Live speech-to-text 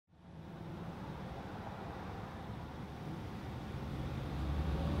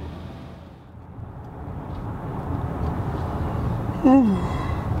I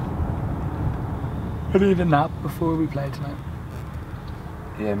need a nap before we play tonight.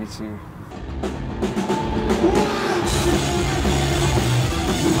 Yeah, me too.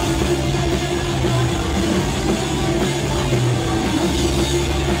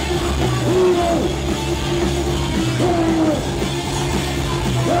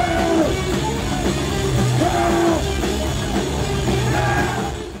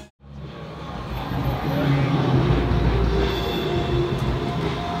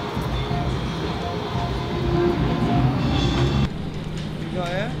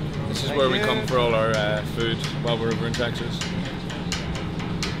 This is where we come for all our food while we're over in Texas.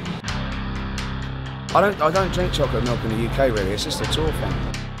 I don't drink chocolate milk in the UK really, it's just a tour thing.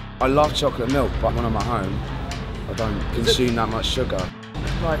 I love chocolate milk, but when I'm at home, I don't consume that much sugar.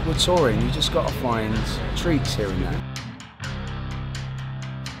 Like, we're touring, you just gotta find treats here and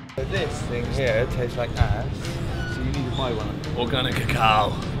there. This thing here tastes like ass, so you need to buy one. Organic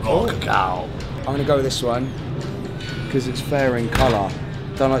cacao. Raw cacao. I'm gonna go with this one, because it's fair in colour.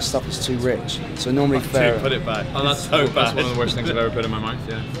 Don't like stuff that's too rich. So normally fair. Dude, put it back. Oh, that's so bad. That's one of the worst things I've ever put in my mouth,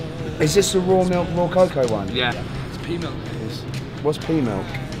 yeah. Is this the raw milk, raw cocoa one? Yeah. It's pea milk. What's pea milk?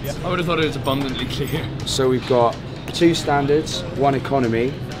 Yeah. I would have thought it was abundantly clear. So we've got 2 standards, 1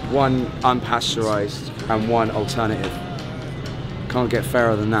 economy, 1 unpasteurised, and 1 alternative. Can't get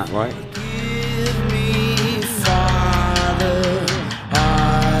fairer than that, right? Give me, Father, I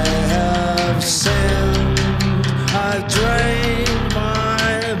have sinned. I've drained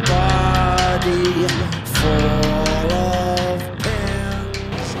my body full of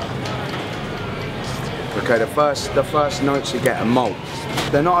pins. Okay, the first notes you get are malt.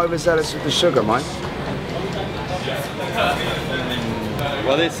 They're not overzealous with the sugar, mate.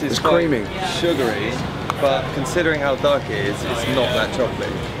 Well, this is creamy, sugary, but considering how dark it is, it's not that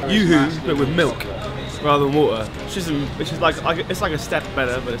chocolatey. Yoo-hoo, but with milk rather than water, which is like it's like a step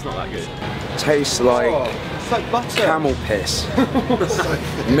better, but it's not that good. Tastes like, it's like butter. Camel piss.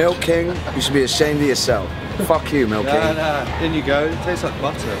 Milk King, you should be ashamed of yourself. Fuck you, Milk King. Nah, in you go. It tastes like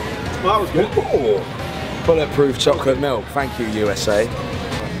butter. That was good. Ooh. Bulletproof chocolate milk. Thank you, USA. I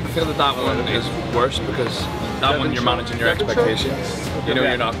feel that one is worse because that one you're managing your expectations. You know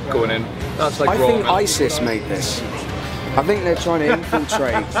you're not going in. That's like I raw think milk. ISIS made this. I think they're trying to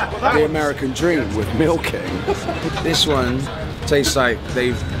infiltrate the American dream with milking. This one tastes like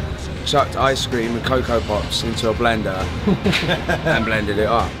they've chucked ice cream and Cocoa Pops into a blender and blended it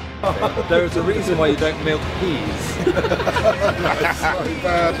up. There's a reason why you don't milk peas. That's so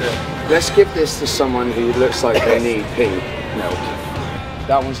bad. Let's give this to someone who looks like they need pea milk.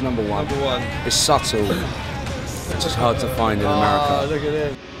 That one's number 1. Number 1. It's subtle. It's just hard to find in America. Oh, look at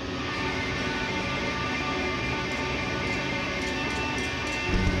this.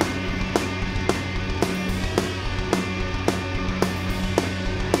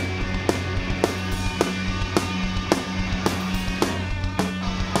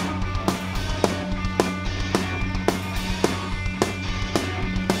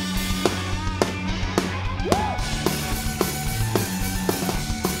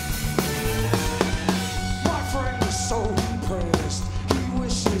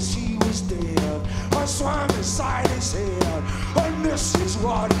 Swam inside his head, and this is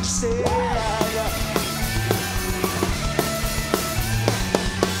what he said.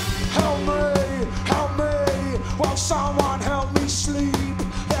 Help me, will someone help me sleep?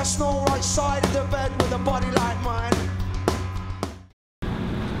 There's no right side of the bed with a body like mine.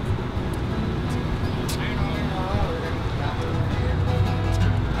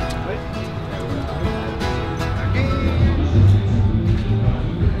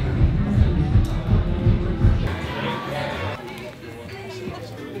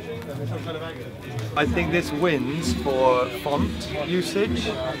 I think this wins for font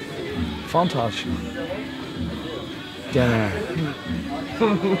usage. Fontage. Yeah.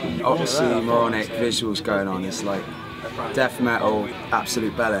 Obviously, moronic visuals going on. It's like death metal,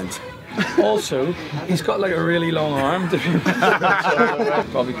 absolute bellend. Also, he's got like a really long arm. So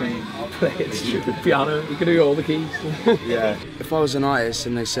probably can play it stupid piano. He can do all the keys. Yeah. If I was an artist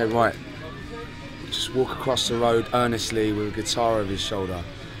and they said, right, just walk across the road earnestly with a guitar over his shoulder.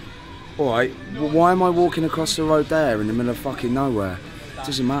 Alright, well, why am I walking across the road there in the middle of fucking nowhere? It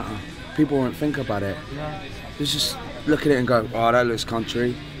doesn't matter. People won't think about it. They just look at it and go, oh, that looks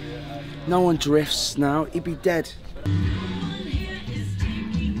country. No one drifts now, he'd be dead.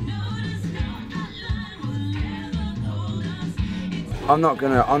 I'm not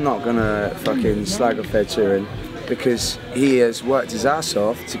gonna fucking slag off their touring because he has worked his ass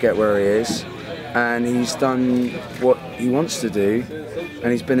off to get where he is, and he's done what he wants to do,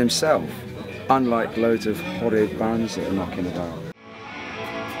 and he's been himself, unlike loads of potted bands that are knocking about.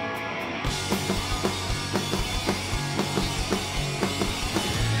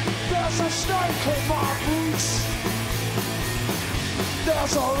 There's a snake in my boots.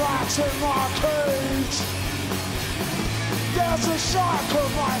 There's a rat in my cage. There's a shark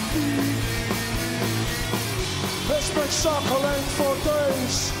on my feet. It's been circling for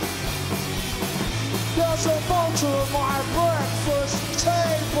days. There's a vulture on my breakfast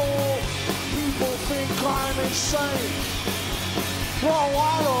table. People think I'm insane.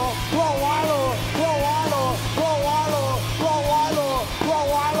 Rottweiler, Rottweiler, Rottweiler, Rottweiler, Rottweiler,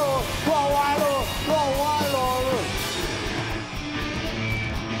 Rottweiler, Rottweiler, Rottweiler.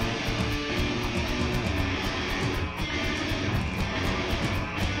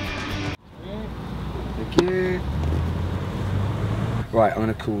 Thank you. Right, I'm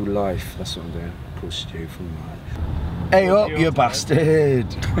gonna call Life. That's what I'm doing. Call Stu from Life. Hey up, you bastard!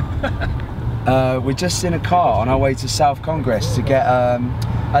 We're just in a car on our way to South Congress to get a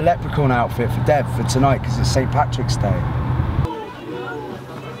leprechaun outfit for Deb for tonight because it's St. Patrick's Day.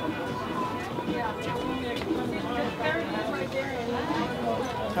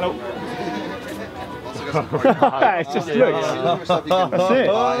 Hello. It's just looks. Stuff you can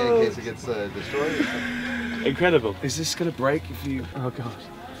buy in case it gets destroyed. Incredible. Is this gonna break if you? Oh god.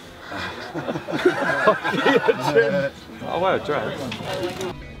 Oh wow, dress.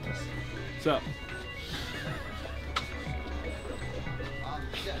 So.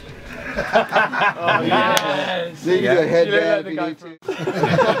 Oh yes! So you can do a head dab if you need to.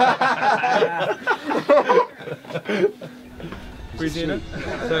 Christina?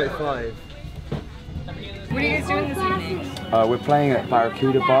 35. What are you guys doing this evening? We're playing at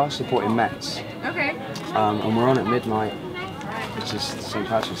Barracuda Bar supporting Mets. Okay. And we're on at midnight, which is St.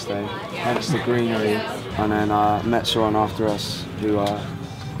 Patrick's Day, hence the greenery. And then Mets are on after us, who are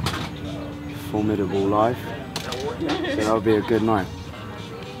formidable live. So that'll be a good night.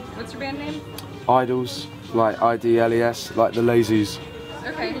 What's your band name? IDLES, like IDLES, like the Lazies.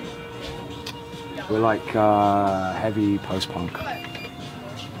 Okay. We're like heavy post-punk.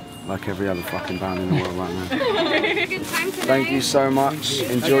 Like every other fucking band in the world right now. Good time tonight. Thank you so much.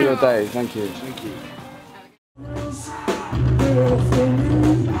 Enjoy your day. Thank you. Thank you.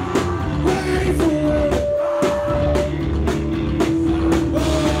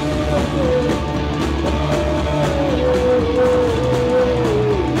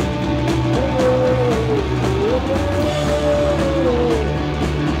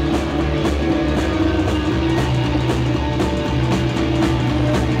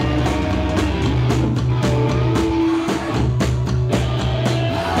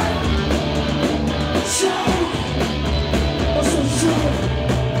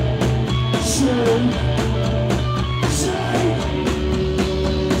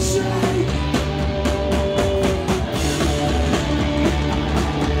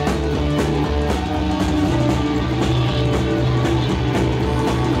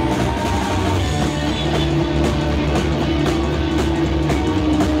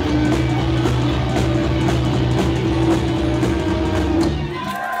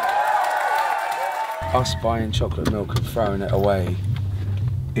 Us buying chocolate milk and throwing it away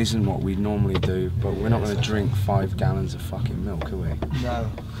isn't what we normally do, but we're not going to drink 5 gallons of fucking milk, are we?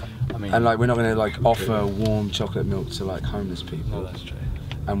 No. I mean, And like we're not going to like offer warm chocolate milk to like homeless people. no, that's true.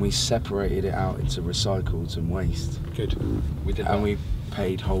 And we separated it out into recycled and waste. Good. We did that. And we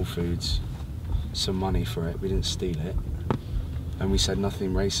paid Whole Foods some money for it. We didn't steal it. And we said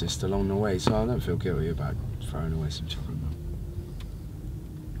nothing racist along the way, so I don't feel guilty about throwing away some chocolate milk.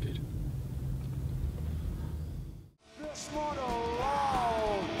 Good. This mother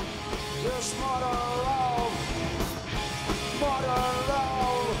love, this mother love, mother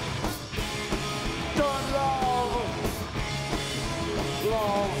love, don't love,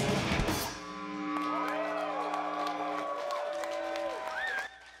 love.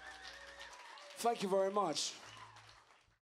 Thank you very much.